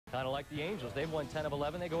Kind of like the Angels. They've won 10 of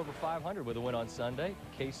 11. They go over 500 with a win on Sunday.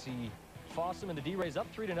 Casey Fossum and the D-Rays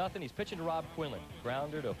up 3-0. He's pitching to Rob Quinlan.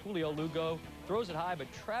 Grounder to Julio Lugo. Throws it high, but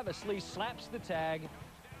Travis Lee slaps the tag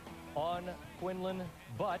on Quinlan.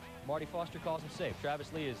 But Marty Foster calls him safe.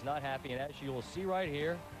 Travis Lee is not happy, and as you will see right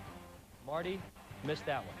here, Marty missed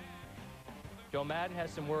that one. Joe Maddon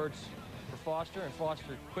has some words for Foster, and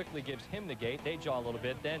Foster quickly gives him the gate. They jaw a little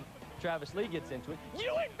bit. Then Travis Lee gets into it.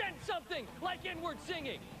 You invent something like inward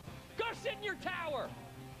singing. Go sit in your tower.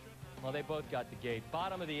 Well, they both got the gate.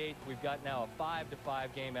 Bottom of the 8th, we've got now a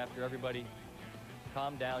 5-5 game after everybody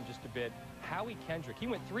calmed down just a bit. Howie Kendrick, he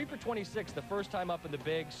went 3 for 26 the first time up in the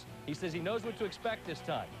bigs. He says he knows what to expect this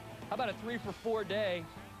time. How about a 3-for-4 day?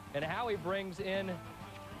 And Howie brings in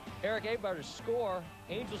Eric Abar to score.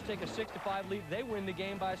 Angels take a 6-5 lead. They win the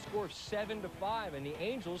game by a score of 7-5. And the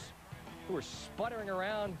Angels, who are sputtering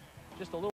around just a little